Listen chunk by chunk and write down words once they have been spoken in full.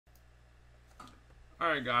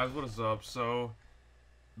Alright guys, what is up? So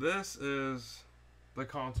this is the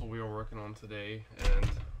console we are working on today, and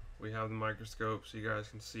we have the microscope so you guys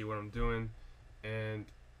can see what I'm doing. And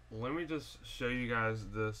let me just show you guys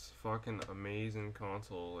this fucking amazing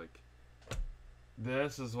console. Like,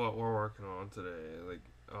 this is what we're working on today. Like,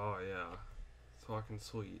 oh yeah, it's fucking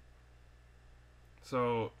sweet.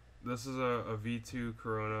 So this is a V2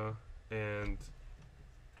 Corona, and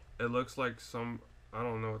it looks like some, I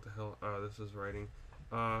don't know what the hell, this is writing.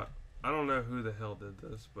 I don't know who the hell did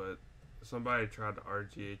this, but somebody tried to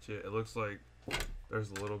RGH it. It looks like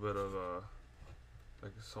there's a little bit of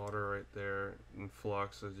like solder right there and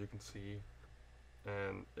flux, as you can see,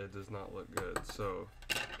 and it does not look good. So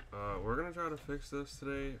we're gonna try to fix this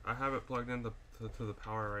today. I have it plugged into to the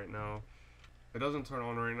power right now. It doesn't turn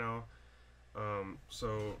on right now,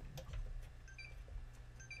 so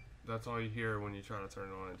that's all you hear when you try to turn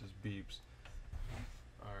it on. It just beeps.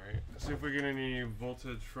 Alright, let's see if we get any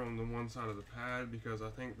voltage from the one side of the pad, because I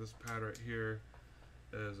think this pad right here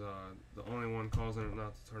is the only one causing it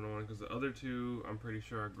not to turn on, because the other two I'm pretty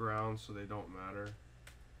sure are ground, so they don't matter.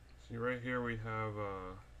 See, right here we have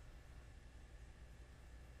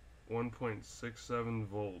 1.67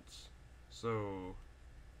 volts, so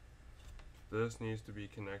this needs to be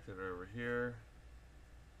connected over here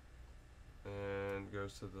and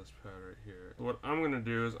goes to this pad right here. So what I'm going to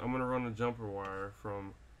do is I'm going to run a jumper wire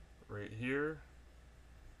from right here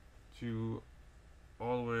to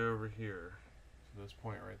all the way over here to this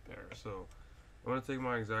point right there. So I'm going to take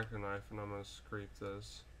my X-Acto knife and I'm going to scrape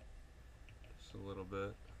this just a little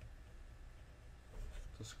bit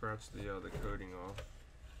to scratch the coating off.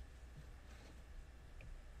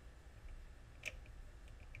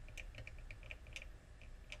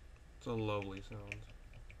 It's a lovely sound.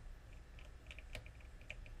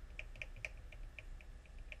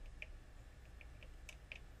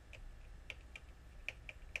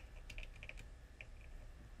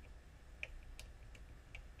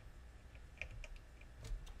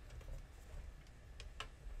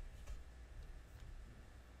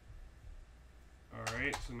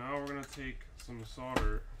 Alright, so now we're going to take some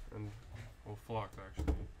solder, and, well, flux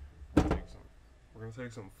actually. We're going to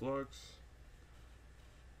take some flux,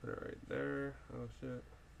 put it right there, oh shit,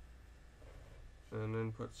 and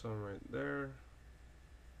then put some right there,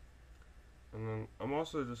 and then I'm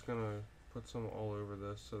also just going to put some all over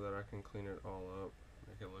this so that I can clean it all up,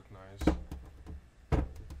 make it look nice.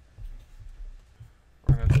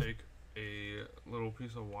 We're going to take a little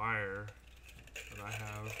piece of wire that I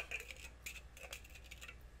have.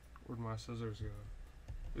 Where'd my scissors go?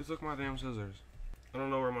 Who took my damn scissors? I don't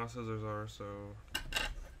know where my scissors are, so...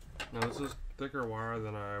 Now this is thicker wire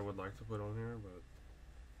than I would like to put on here, but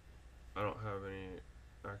I don't have any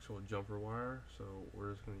actual jumper wire, so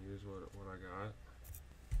we're just going to use what I got.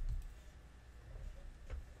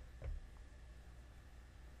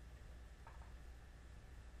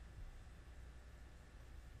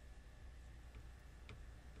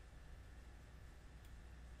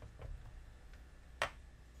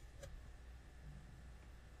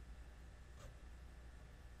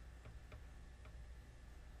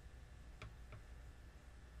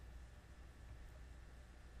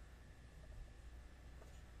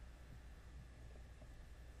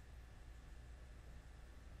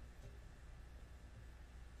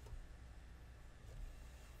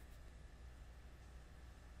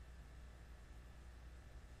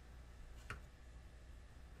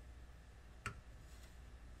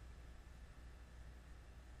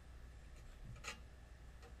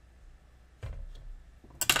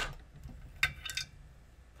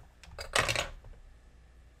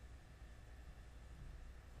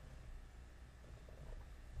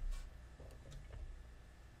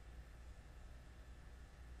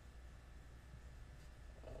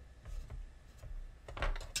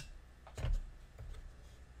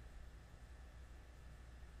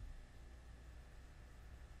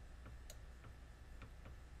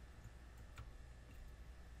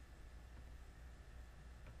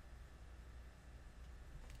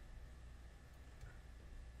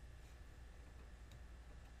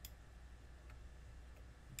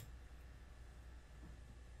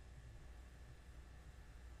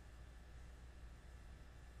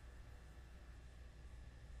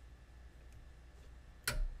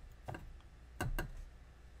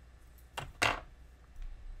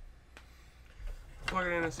 Plug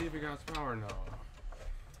it in and see if it got power now.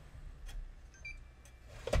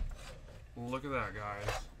 Look at that, guys.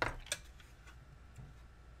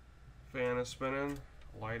 Fan is spinning,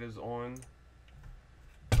 light is on.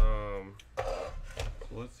 So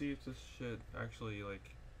let's see if this shit actually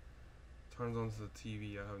like turns onto the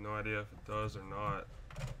TV. I have no idea if it does or not.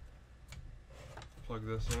 plug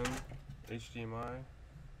this in, HDMI.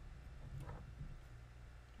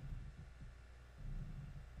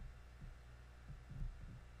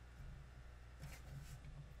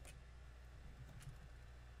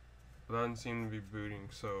 It doesn't seem to be booting,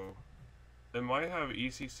 so it might have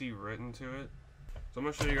ECC written to it. So I'm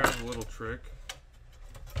going to show you guys a little trick.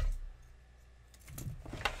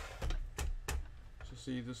 So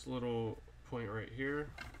see this little point right here.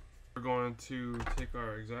 We're going to take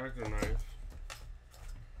our X-Acto knife,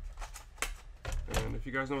 and if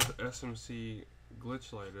you guys know what the SMC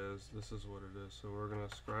glitch light is, this is what it is. So we're going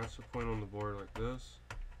to scratch the point on the board like this.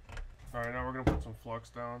 Alright, now we're going to put some flux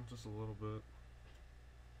down, just a little bit.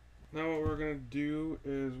 Now what we're going to do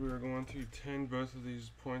is we're going to tin both of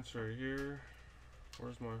these points right here.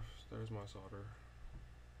 There's my solder.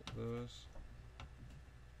 This.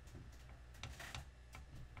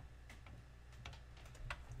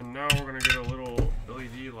 And now we're going to get a little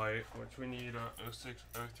LED light, which we need a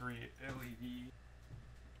 0603 LED.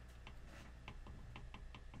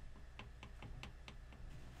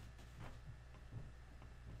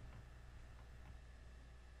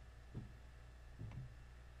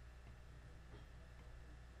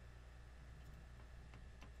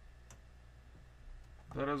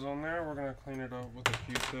 That is on there. We're going to clean it up with a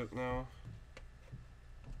Q-tip now.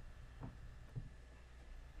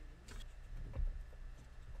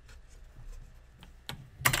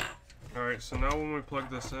 Alright, so now when we plug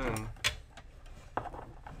this in,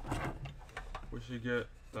 we should get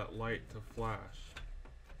that light to flash.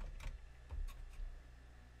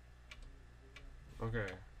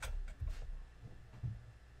 Okay.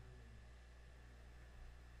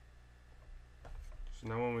 So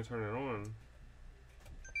now when we turn it on,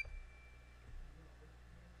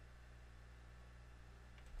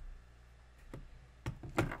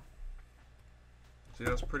 see,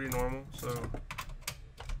 that's pretty normal, so what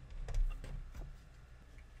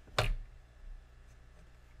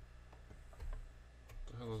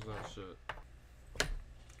the hell is that shit?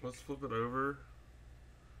 Let's flip it over.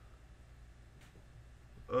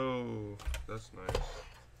 Oh, that's nice.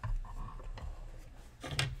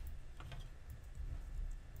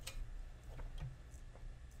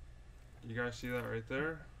 You guys see that right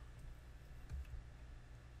there?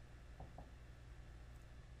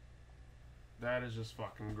 That is just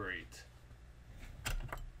fucking great.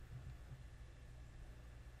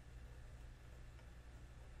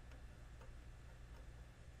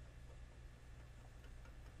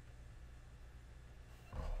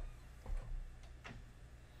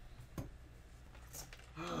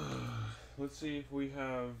 Let's see if we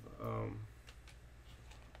have,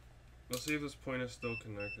 let's see if this point is still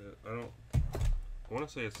connected. I want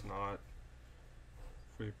to say it's not.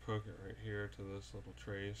 If we poke it right here to this little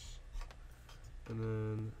trace. And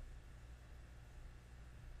then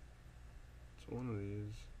it's one of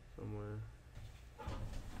these somewhere.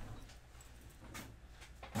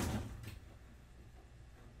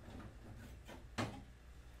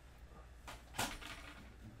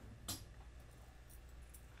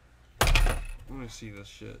 Let me see this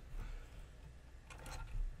shit.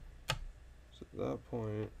 So at that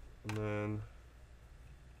point, and then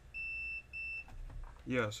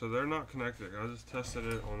yeah, so they're not connected. I just tested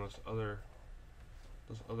it on this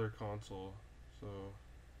other console, so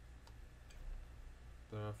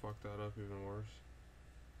then I fucked that up even worse.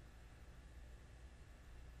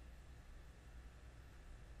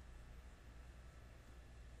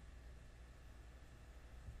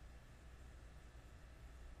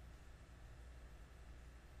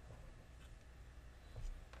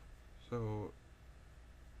 So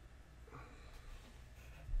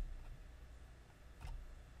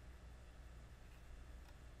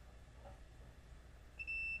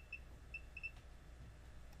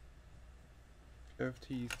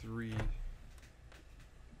FT3.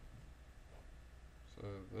 So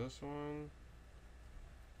this one,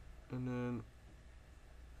 and then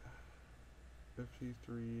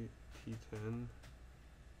FT3 T10.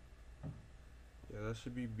 Yeah, that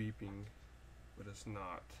should be beeping, but it's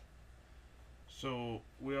not. So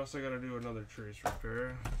we also got to do another trace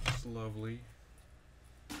repair. It's lovely.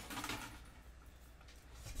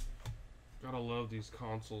 Gotta love these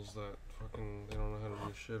consoles that fucking they don't know how to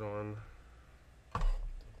do shit on.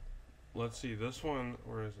 Let's see, this one,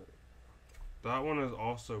 where is it? That one is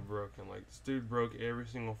also broken. Like, this dude broke every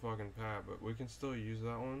single fucking pad, but we can still use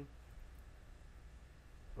that one.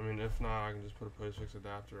 I mean, if not, I can just put a postfix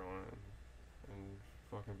adapter on it and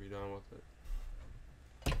fucking be done with it.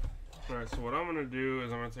 Alright, so what I'm gonna do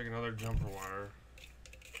is I'm gonna take another jumper wire.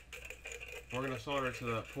 We're gonna solder it to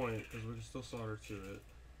that point, because we can still solder to it.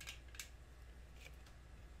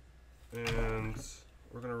 And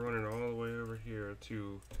we're gonna run it all the way over here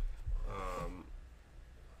to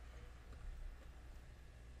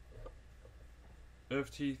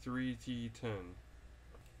FT3T10.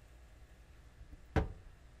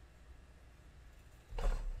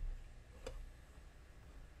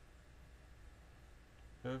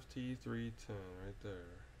 FT310 right there.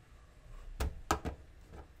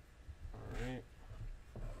 Alright.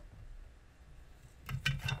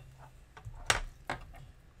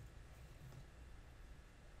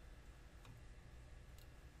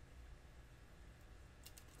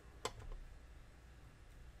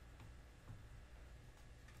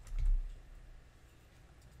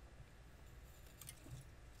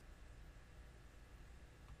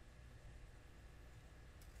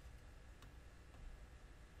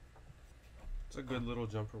 It's a good little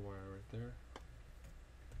jumper wire right there.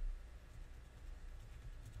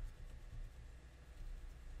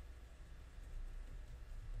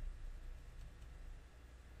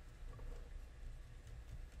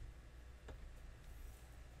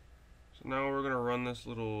 So now we're gonna run this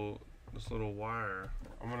little wire.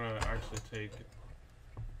 I'm gonna actually take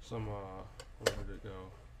some where did it go?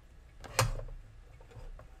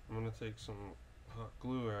 I'm gonna take some hot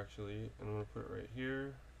glue actually, and I'm gonna put it right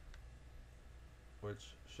here,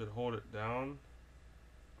 which should hold it down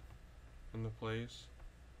into place.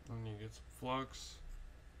 And you get some flux,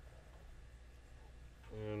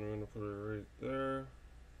 and we're gonna put it right there.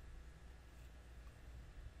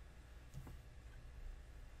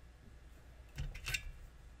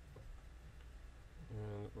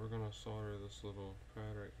 And we're gonna solder this little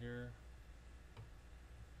pad right here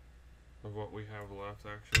of what we have left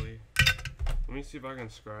actually. Let me see if I can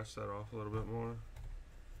scratch that off a little bit more.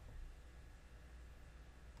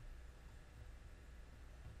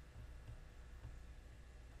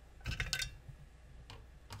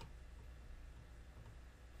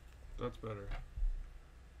 That's better.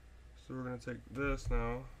 So we're going to take this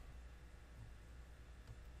now.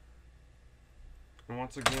 And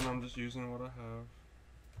once again, I'm just using what I have.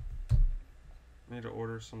 I need to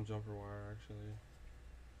order some jumper wire actually.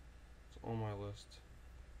 It's on my list.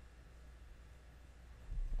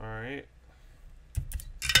 Alright.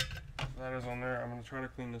 That is on there. I'm going to try to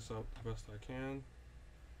clean this up the best I can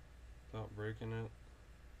without breaking it.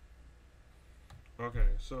 Okay,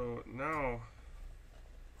 so now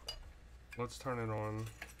let's turn it on.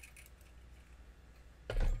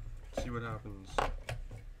 See what happens.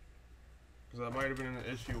 Because that might have been an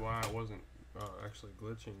issue why it wasn't actually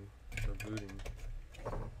glitching or booting.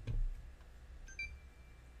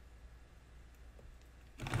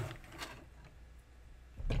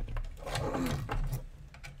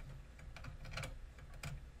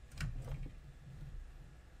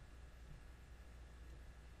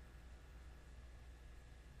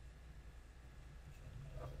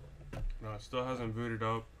 No, it still hasn't booted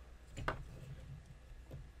up.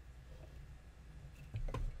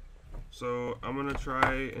 So I'm gonna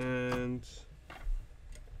try and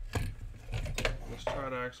let's try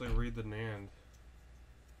to actually read the NAND.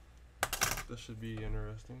 This should be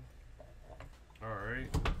interesting.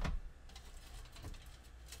 Alright.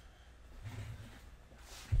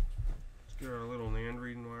 Let's get our little NAND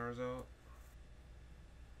reading wires out.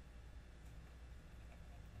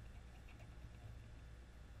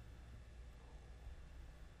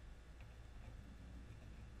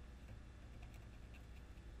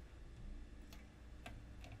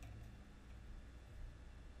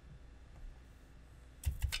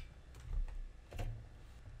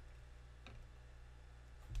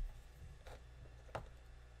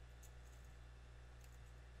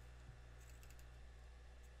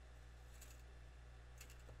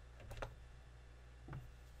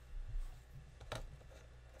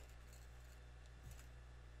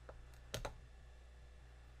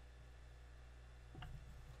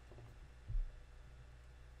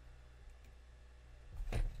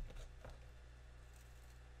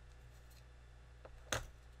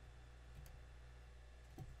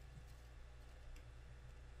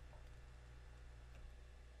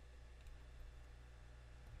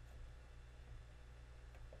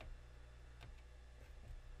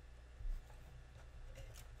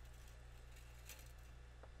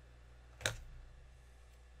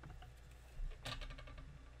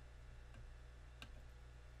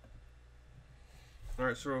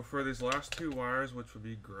 Alright, so for these last two wires, which would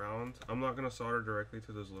be ground, I'm not going to solder directly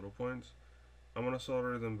to those little points. I'm going to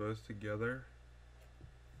solder them both together.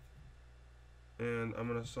 And I'm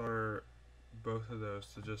going to solder both of those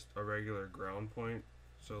to just a regular ground point.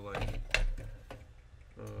 So like,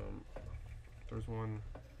 there's one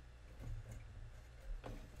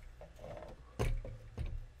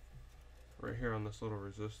right here on this little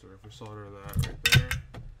resistor. If we solder that right there,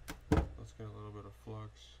 let's get a little bit of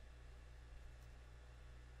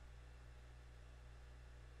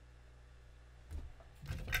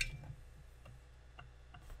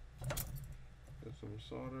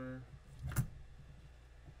solder.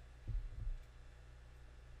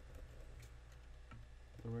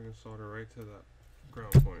 And we're gonna solder right to that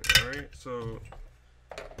ground point. Alright, so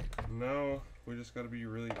now we just gotta be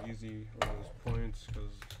really easy on those points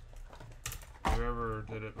because whoever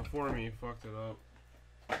did it before me fucked it up.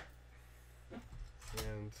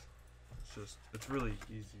 And it's really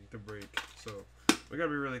easy to break. So we gotta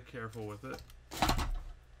be really careful with it.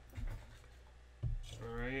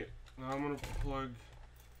 Alright, now I'm gonna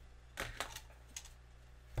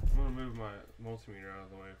move my multimeter out of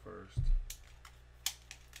the way first.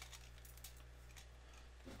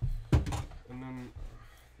 And then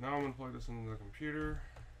now I'm gonna plug this into the computer.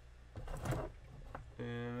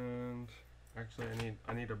 And actually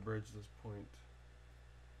I need to bridge this point.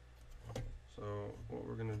 So what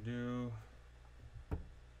we're gonna do,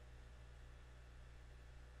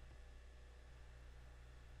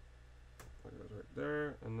 that goes right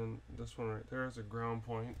there, and then this one right there is a ground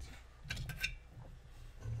point.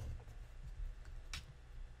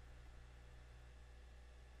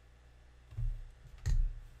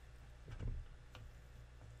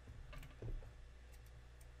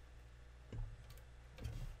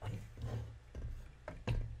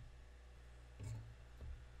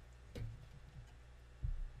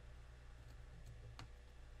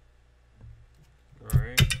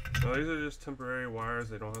 Alright, now these are just temporary wires,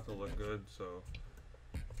 they don't have to look good, so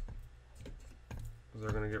because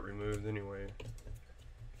they're going to get removed anyway.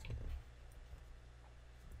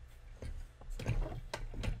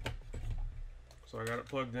 So I got it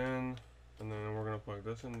plugged in, and then we're going to plug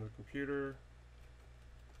this into the computer.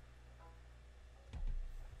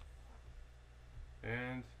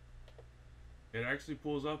 And it actually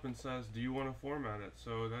pulls up and says, do you want to format it?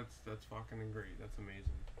 So that's fucking great, that's amazing.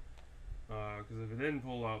 Because if it didn't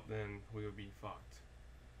pull up, then we would be fucked.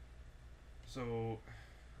 So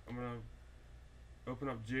I'm gonna open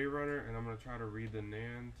up JRunner and I'm gonna try to read the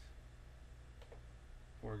NAND.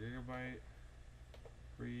 4 GB.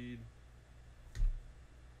 Read.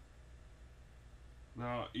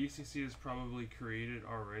 Now ECC is probably created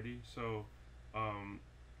already, so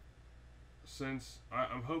since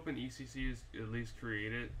I'm hoping ECC is at least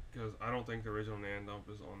created, because I don't think the original NAND dump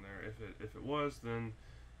is on there. If it was, then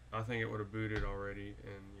I think it would have booted already,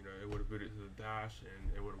 and you know it would have booted to the dash,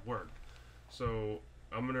 and it would have worked. So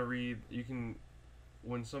I'm gonna read. You can,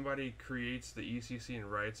 when somebody creates the ECC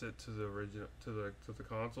and writes it to the original to the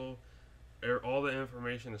console, all the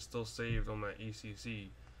information is still saved on that ECC.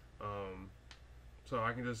 So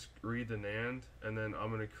I can just read the NAND, and then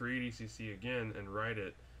I'm gonna create ECC again and write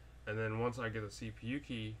it, and then once I get a CPU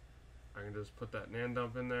key, I can just put that NAND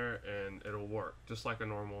dump in there, and it'll work just like a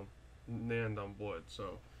normal NAND dump would.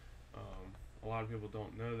 So a lot of people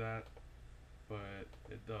don't know that, but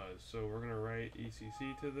it does. So we're gonna write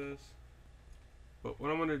ECC to this. But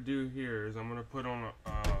what I'm gonna do here is I'm gonna put on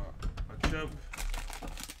a chip,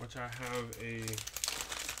 which I have a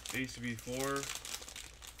HB4.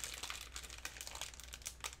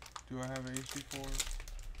 Do I have an HB4?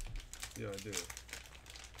 Yeah, I do.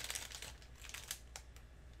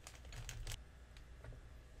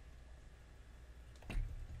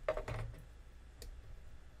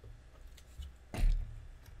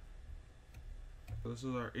 So this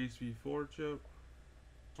is our HB4 chip.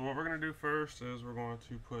 So what we're going to do first is we're going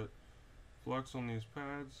to put flux on these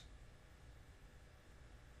pads.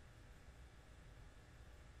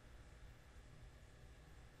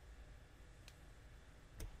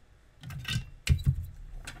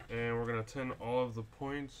 And we're going to tin all of the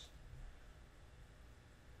points.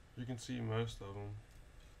 You can see most of them.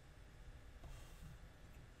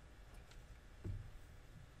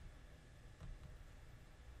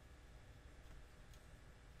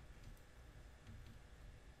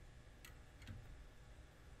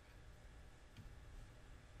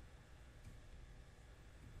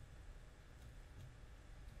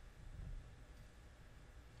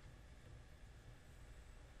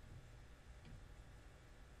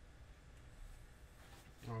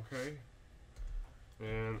 Okay,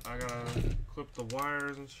 and I gotta clip the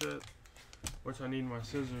wires and shit, which I need my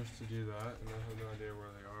scissors to do that, and I have no idea where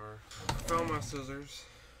they are. I found my scissors,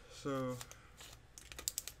 so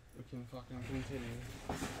we can fucking continue.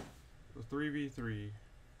 The 3v3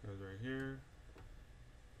 goes right here.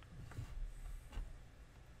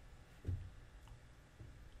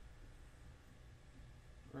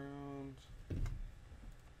 Ground.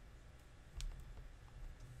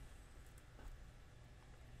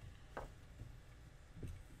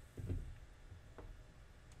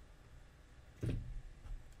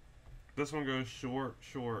 This one goes short,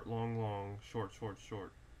 short, long, long, short, short,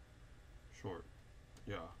 short, short.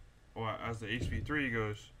 Yeah. Well, as the HV3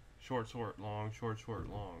 goes short, short, long, short, short,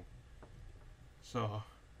 long. So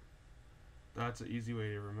that's an easy way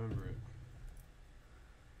to remember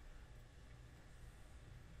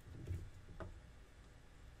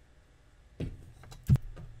it.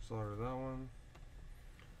 Solder that one.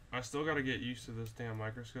 I still gotta get used to this damn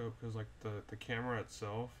microscope because like the camera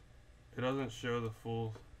itself, it doesn't show the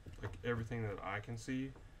full, like everything that I can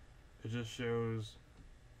see. It just shows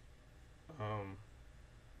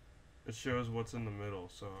it shows what's in the middle,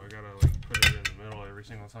 so I gotta like put it in the middle every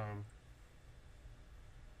single time.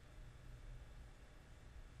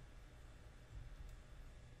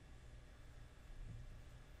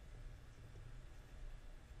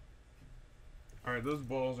 Alright, those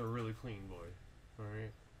balls are really clean, boy.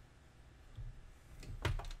 Alright.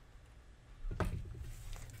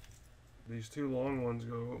 These two long ones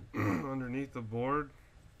go underneath the board.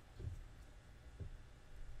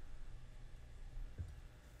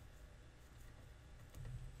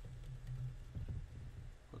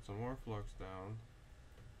 Put some more flux down.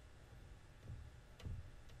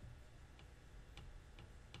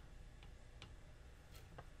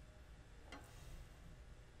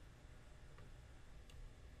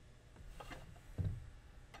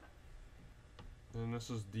 And this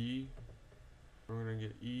is D. We're gonna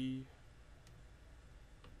get E.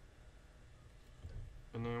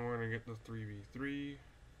 And then we're gonna get the 3v3.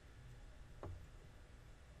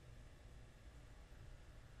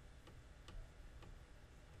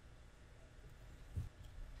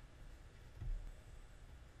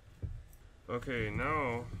 Okay,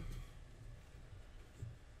 now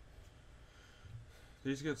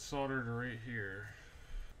these get soldered right here.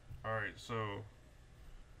 Alright, so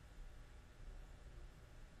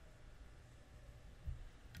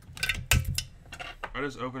I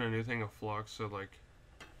just opened a new thing of flux, so like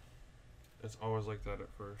it's always like that at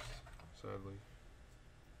first, sadly.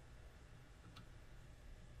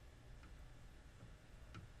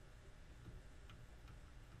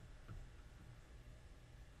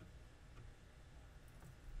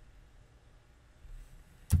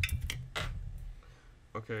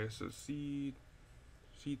 Okay, so C2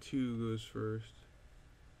 goes first.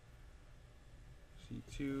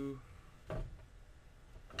 C2.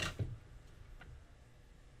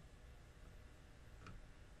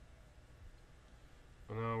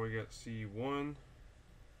 And now we get C1.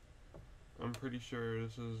 I'm pretty sure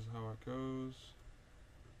this is how it goes.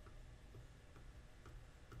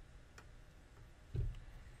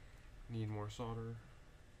 Need more solder.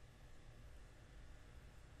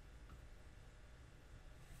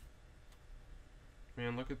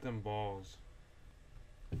 Man, look at them balls.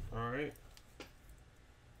 Alright.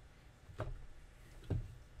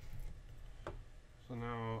 So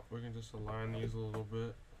now we can just align these a little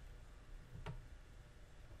bit.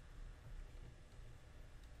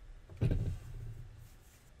 There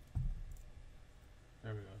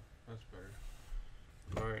we go. That's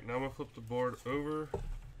better. Alright, now I'm going to flip the board over.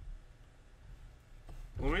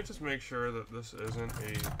 Let me just make sure that this isn't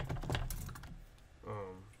a...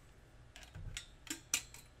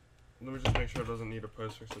 let me just make sure it doesn't need a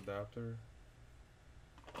postfix adapter.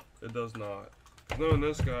 It does not. Knowing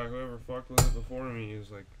this guy, whoever fucked with it before me is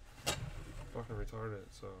like fucking retarded,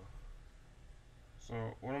 so. So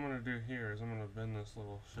what I'm gonna do here is I'm gonna bend this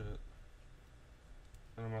little shit.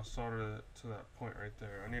 And I'm gonna solder it to that point right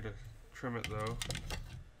there. I need to trim it though.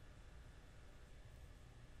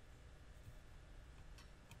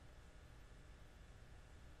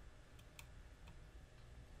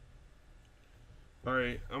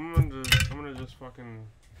 Alright, I'm gonna just fucking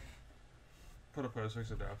put a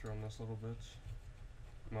postfix adapter on this little bitch.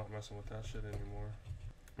 I'm not messing with that shit anymore.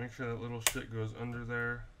 Make sure that little shit goes under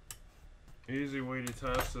there. Easy way to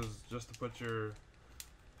test is just to put your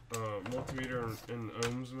multimeter in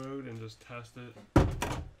ohms mode and just test it.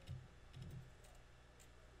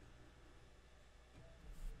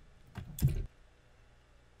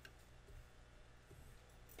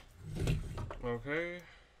 Okay,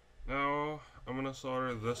 now I'm gonna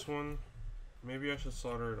solder this one. Maybe I should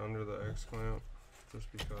solder it under the X clamp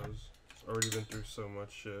just because it's already been through so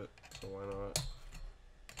much shit, so why not?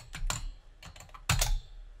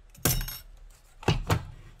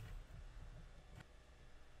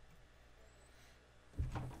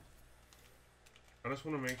 I just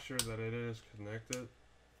want to make sure that it is connected.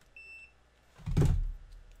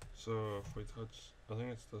 So if we touch, I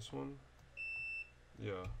think it's this one.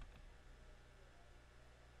 Yeah.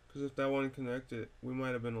 Because if that one connected, we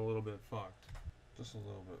might have been a little bit fucked. Just a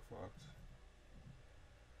little bit fucked.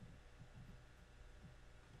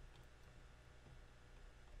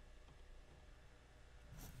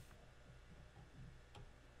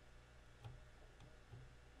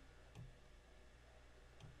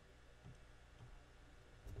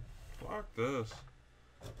 Fuck this.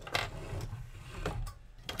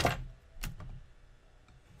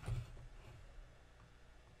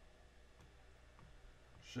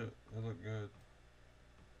 Shit, that looked good.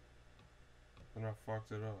 And I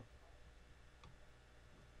fucked it up.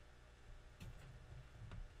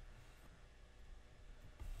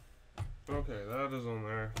 Okay, that is on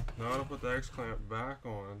there. Now I'm gonna put the X clamp back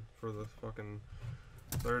on for the fucking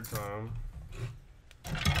third time.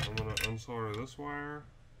 I'm gonna unsolder this wire.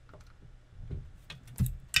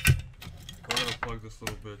 I'm gonna plug this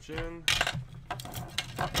little bitch in.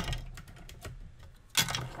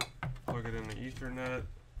 Plug it in the Ethernet.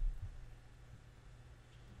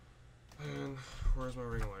 And where's my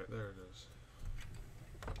ring light? There it is.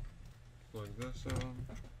 Plug this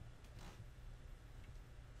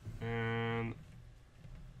in. And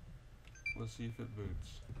let's see if it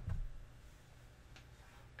boots.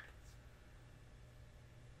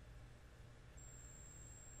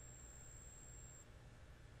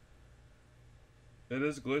 It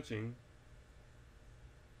is glitching.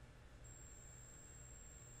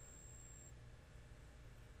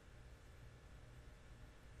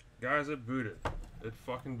 Guys, it booted. It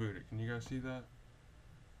fucking booted. Can you guys see that?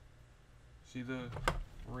 See the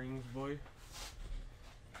rings, boy?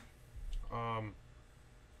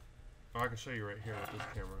 I can show you right here with this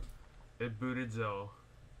camera. It booted Zell.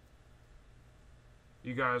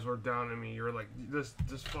 You guys were down at me. You were like, this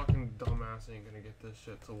fucking dumbass ain't gonna get this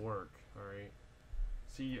shit to work. All right.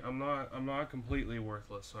 See, I'm not completely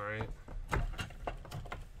worthless. All right.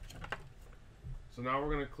 So now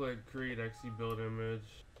we're gonna click Create XC Build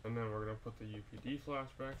Image, and then we're gonna put the UPD flash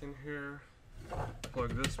back in here.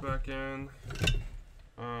 Plug this back in,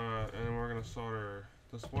 and then we're gonna solder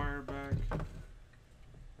this wire back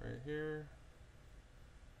right here,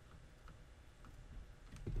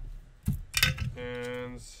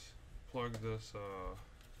 and plug this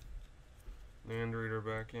NAND reader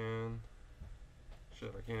back in.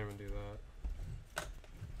 Shit, I can't even do that.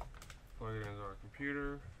 Plug it into our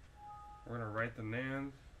computer. We're gonna write the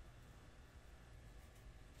NAND.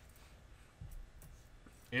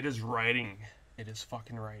 It is writing. It is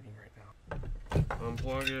fucking writing right now.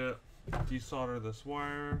 Unplug it. Desolder this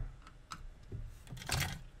wire.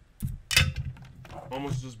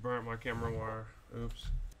 Almost just burnt my camera wire. Oops.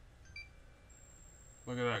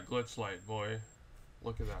 Look at that glitch light, boy.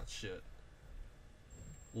 Look at that shit.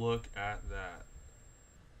 Look at that.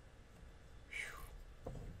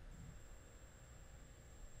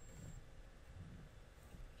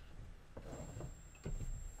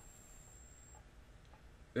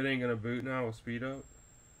 It ain't gonna boot now with speed up.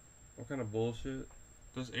 What kind of bullshit?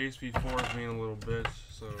 This ASP4 is being a little bitch,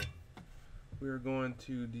 so we are going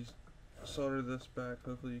to solder this back.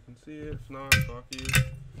 Hopefully you can see it. If not, fuck you.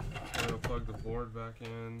 We're gonna plug the board back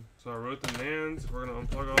in. So I wrote the NANDs. We're gonna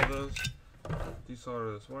unplug all this.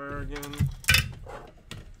 Desolder this wire again.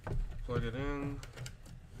 Plug it in.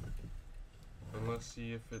 And let's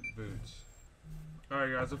see if it boots.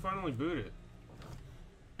 Alright guys, it finally booted.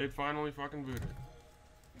 It finally fucking booted.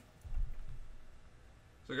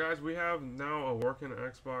 So guys, we have now a working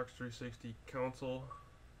Xbox 360 console.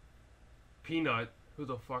 Peanut. Who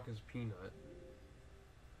the fuck is Peanut?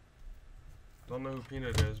 Don't know who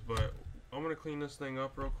Peanut is, but I'm gonna clean this thing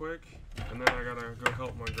up real quick, and then I gotta go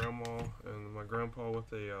help my grandma and my grandpa with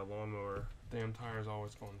a lawnmower. Damn tire's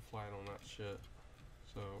always going flat on that shit.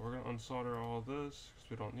 So we're gonna unsolder all of this because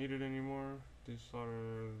we don't need it anymore.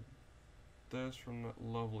 Desolder this from that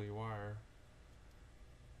lovely wire.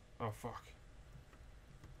 Oh fuck.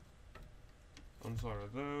 Unsolder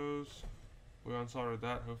those. We unsoldered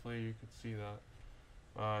that. Hopefully you could see that.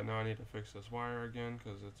 Now I need to fix this wire again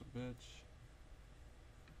because it's a bitch.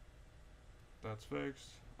 That's fixed.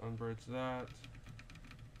 Unbridge that.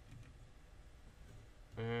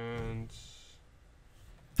 And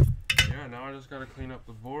yeah, now I just gotta clean up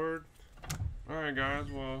the board. Alright guys,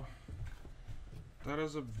 well, that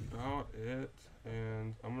is about it.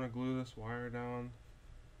 And I'm gonna glue this wire down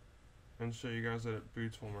and show you guys that it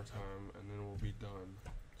boots one more time, and then we'll be done.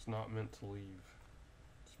 It's not meant to leave.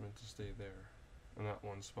 It's meant to stay there in that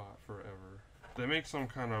one spot forever. They make some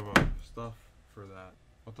kind of stuff for that.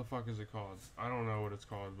 What the fuck is it called? I don't know what it's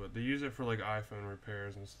called, but they use it for like iPhone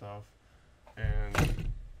repairs and stuff. And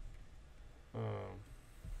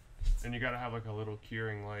you gotta have like a little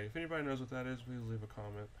curing light. If anybody knows what that is, please leave a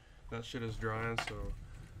comment. That shit is drying, so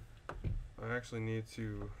I actually need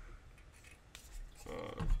to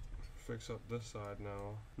fix up this side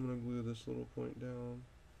now. I'm gonna glue this little point down.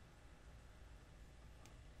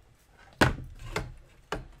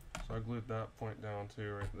 So I glued that point down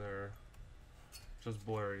too right there. Just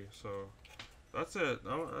blurry, so that's it.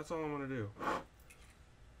 That's all I'm gonna do.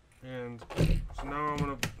 And so now I'm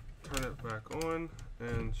gonna turn it back on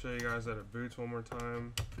and show you guys that it boots one more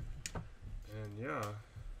time. And yeah.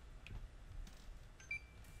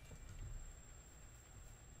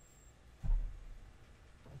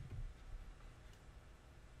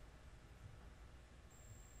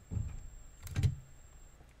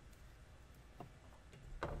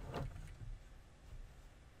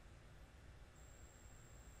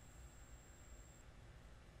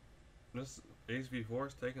 This HV4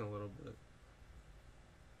 is taking a little bit.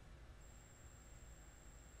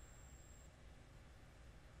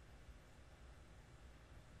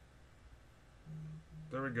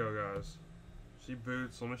 There we go, guys. She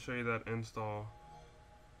boots. Let me show you that install.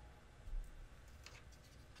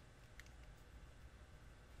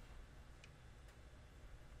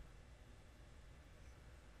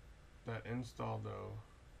 That install though.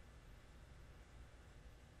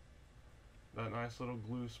 That nice little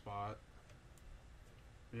glue spot.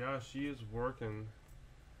 Yeah, she is working.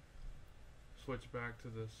 Switch back to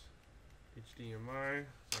this HDMI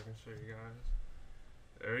so I can show you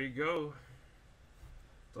guys. There you go.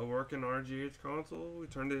 The working RGH console. We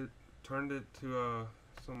turned it to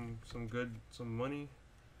some money.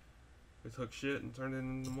 We took shit and turned it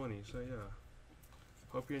into money. So yeah.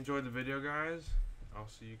 Hope you enjoyed the video, guys. I'll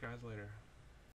see you guys later.